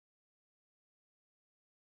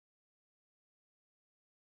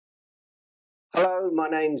Hello, my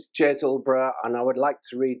name's Jez Alborough, and I would like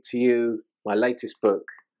to read to you my latest book,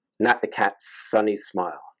 Nat the Cat's Sunny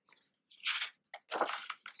Smile.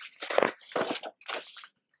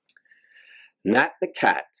 Nat the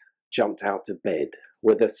cat jumped out of bed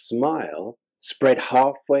with a smile spread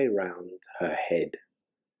halfway round her head.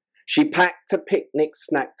 She packed a picnic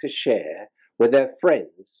snack to share with her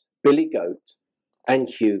friends, Billy Goat and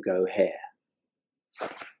Hugo Hare.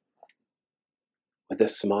 With a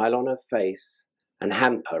smile on her face and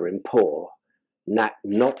hamper in paw, Nat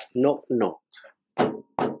knocked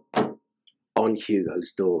on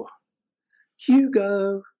Hugo's door.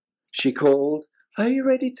 "Hugo," she called, "are you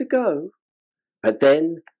ready to go?" But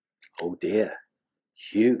then, oh dear,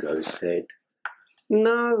 Hugo said,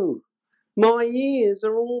 "No, my ears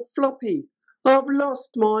are all floppy. I've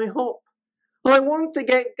lost my hop. I want to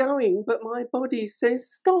get going, but my body says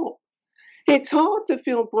stop. It's hard to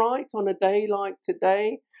feel bright on a day like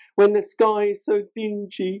today, when the sky is so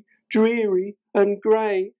dingy, dreary and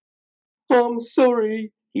grey." "I'm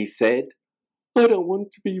sorry," he said. "I don't want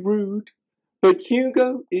to be rude, but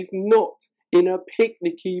Hugo is not in a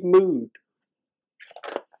picnicky mood."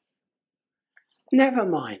 "Never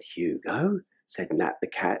mind, Hugo," said Nat the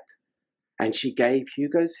cat, and she gave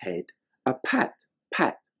Hugo's head a pat,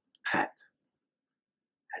 pat, pat.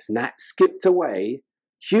 As Nat skipped away,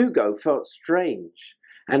 Hugo felt strange,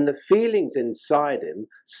 and the feelings inside him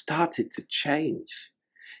started to change.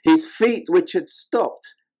 His feet, which had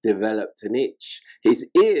stopped, developed an itch. His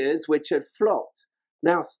ears, which had flopped,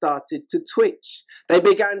 now started to twitch. They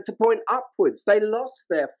began to point upwards. They lost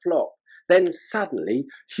their flop. Then suddenly,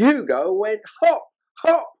 Hugo went hop,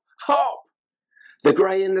 hop, hop. The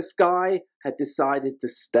grey in the sky had decided to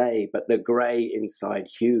stay, but the grey inside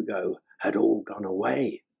Hugo had all gone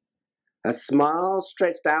away. A smile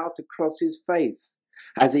stretched out across his face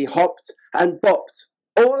as he hopped and bopped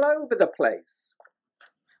all over the place.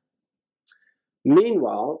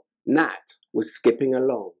 Meanwhile, Nat was skipping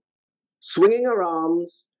along, swinging her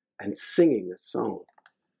arms and singing a song.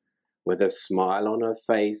 With a smile on her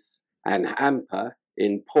face and hamper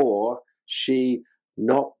in paw, she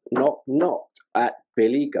knocked at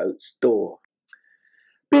Billy Goat's door.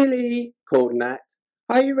 "Billy," called Nat,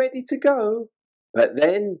 "are you ready to go?" But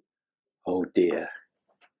then, oh dear,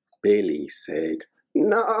 Billy said,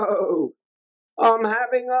 "No, I'm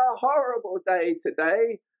having a horrible day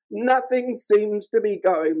today. Nothing seems to be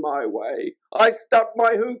going my way. I stubbed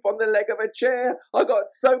my hoof on the leg of a chair. I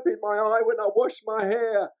got soap in my eye when I washed my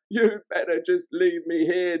hair. You'd better just leave me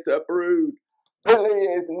here to brood. Billy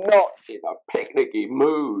is not in a picnicky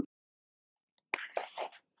mood."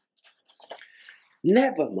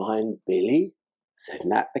 "Never mind, Billy," said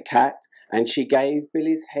Nat the cat, and she gave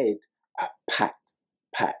Billy's head a pat,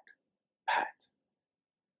 pat, pat.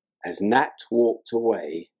 As Nat walked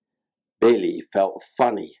away, Billy felt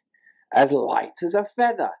funny, as light as a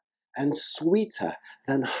feather, and sweeter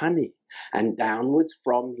than honey, and downwards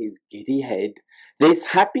from his giddy head,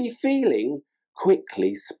 this happy feeling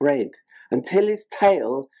quickly spread, until his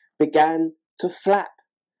tail began to flap.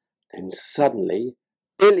 Then suddenly,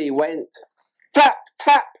 Billy went tap,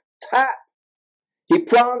 tap, tap. He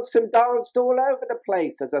pranced and danced all over the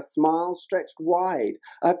place as a smile stretched wide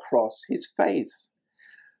across his face.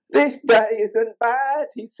 "This day isn't bad,"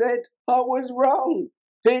 he said. "I was wrong.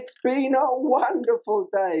 It's been a wonderful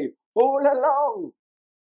day all along."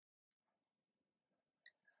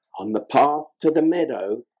 On the path to the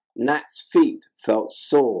meadow, Nat's feet felt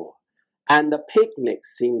sore, and the picnic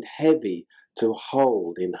seemed heavy to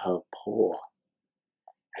hold in her paw.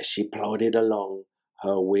 As she plodded along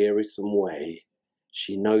her wearisome way,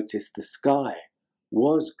 she noticed the sky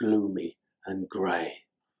was gloomy and grey.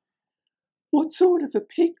 "What sort of a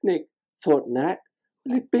picnic," thought Nat,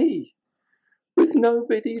 "will it be, with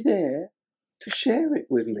nobody there to share it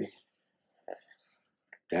with me?"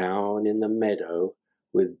 Down in the meadow,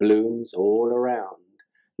 with blooms all around,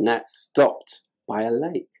 Nat stopped by a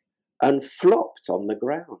lake and flopped on the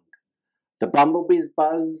ground. The bumblebees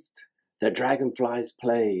buzzed, the dragonflies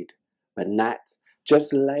played, but Nat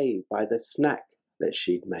just lay by the snack that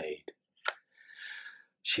she'd made.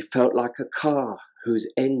 She felt like a car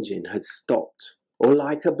whose engine had stopped, or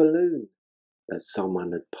like a balloon that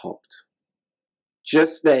someone had popped.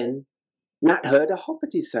 Just then, Nat heard a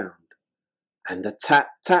hoppity sound, and the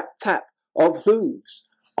tap, tap, tap of hooves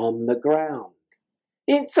on the ground.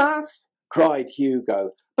 "It's us," cried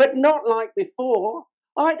Hugo, "but not like before.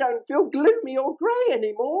 I don't feel gloomy or grey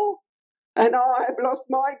anymore." "And I've lost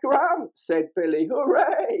my grump," said Billy.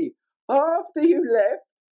 "Hooray! After you left,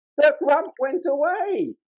 the grump went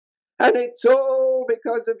away. And it's all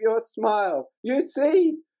because of your smile. You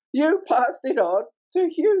see, you passed it on to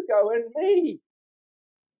Hugo and me.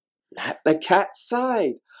 Nat the Cat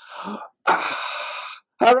sighed.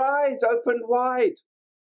 Her eyes opened wide.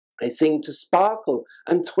 They seemed to sparkle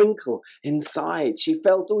and twinkle inside. She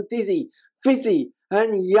felt all dizzy, fizzy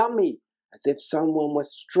and yummy, as if someone were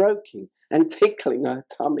stroking and tickling her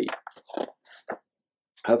tummy.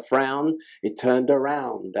 Her frown, it turned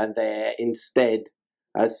around, and there instead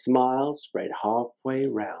a smile spread halfway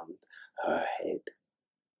round her head.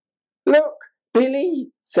 Look,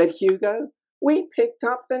 Billy, said Hugo, we picked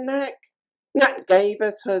up the knack. Nat gave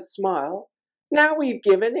us her smile. Now we've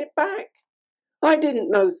given it back. I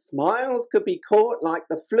didn't know smiles could be caught like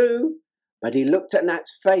the flu, but he looked at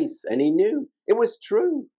Nat's face and he knew it was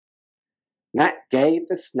true. Nat gave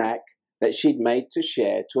the snack that she'd made to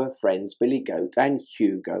share to her friends Billy Goat and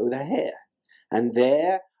Hugo the Hare. And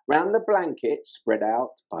there, round the blanket spread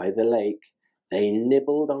out by the lake, they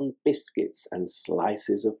nibbled on biscuits and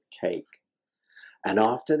slices of cake. And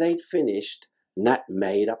after they'd finished, Nat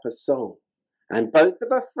made up a song, and both of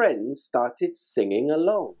her friends started singing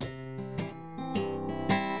along.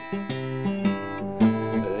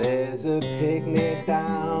 There's a picnic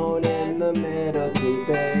down in the meadow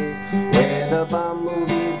today, where the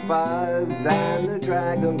bumblebees buzz and the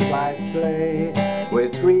dragonflies play,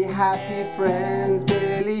 with three happy friends,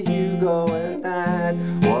 Billy, Hugo and Nat.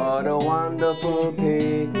 What a wonderful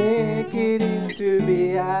picnic it is to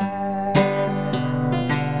be at.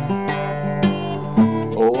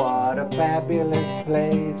 Oh, what a fabulous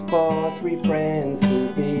place for three friends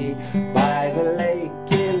to be, by the lake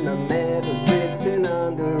in the meadow, sitting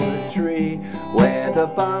under a tree, where the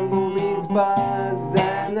bumblebees buzz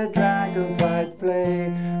and the dragonflies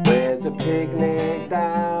play. There's a picnic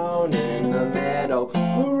down in the meadow,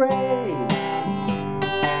 hooray!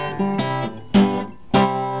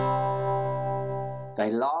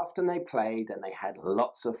 They laughed and they played and they had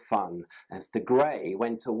lots of fun as the grey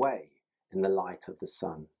went away in the light of the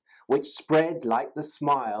sun, which spread like the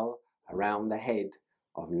smile around the head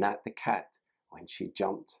of Nat the Cat when she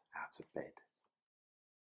jumped out of bed.